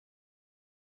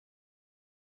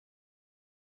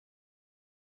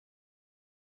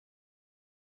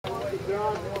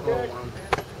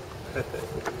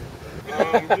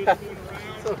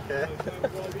It's okay.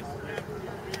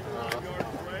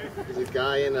 There's a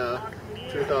guy in a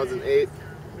 2008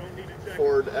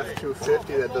 Ford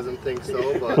F-250 that doesn't think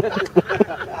so, but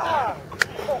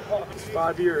it's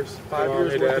 5 years. 5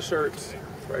 years worth of shirts.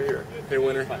 Right here. Hey,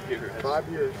 winner. 5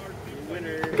 years.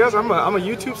 Guys, I'm a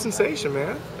YouTube sensation,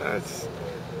 man. It's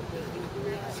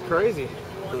crazy.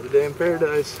 Another day in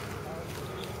paradise.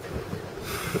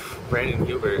 Brandon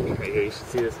Gilbert, right here. You should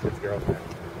see this kid's girlfriend.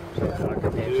 She's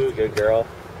a good girl.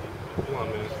 Come on,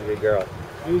 man. She's a good girl.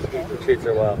 He's a good girl. Treats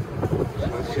her well.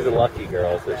 She's a lucky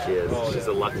girl, is what she is. Oh, she's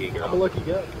a lucky girl. I'm a lucky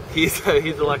guy. He's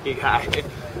a lucky guy.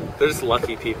 They're just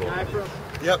lucky people.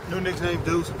 Yep, new nickname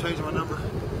Deuce. I'm changing my number.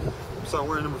 So I'm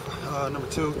wearing number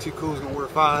 2. T Cool's gonna wear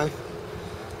 5.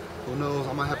 Who knows?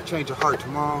 I might have to change a heart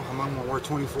tomorrow. I'm gonna wear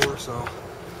 24, so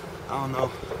I don't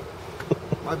know.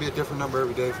 Might be a different number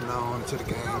every day from now on until the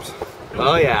games.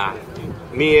 Oh yeah,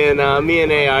 me and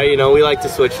AR, you know, we like to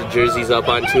switch the jerseys up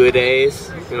on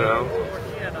 2-a-days. You know,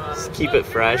 just keep it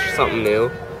fresh, something new,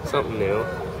 something new.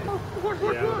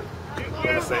 Yeah, I want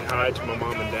to say hi to my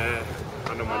mom and dad.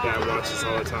 I know my dad watches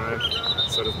all the time.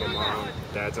 So does my mom.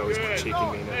 Dad's always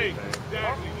critiquing me and everything.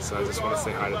 So I just want to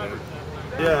say hi to them.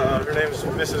 Yeah, her name's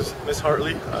Miss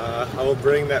Hartley. I will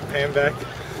bring that pan back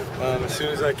as soon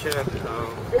as I can.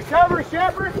 Good cover,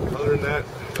 Shepard! Other than that,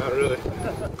 not really.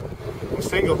 I'm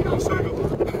single.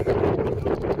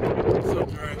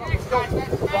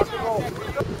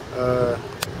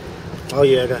 Oh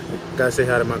yeah, gotta say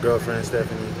hi to my girlfriend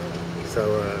Stephanie.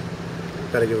 So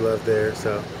gotta give love there.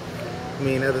 So I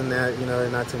mean, other than that, you know,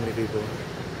 not too many people.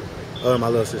 Oh, my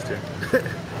little sister.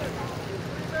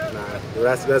 Nah,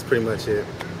 that's pretty much it.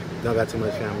 Don't got too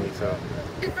much family, so.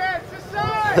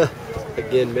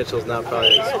 Again, Mitchell's not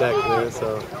probably expecting it,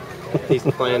 so he's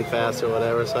playing fast or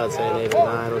whatever. So I'd say an 8 or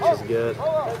 9, which is good.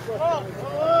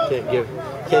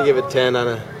 Can't give a 10 on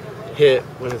a hit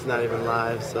when it's not even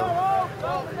live. So.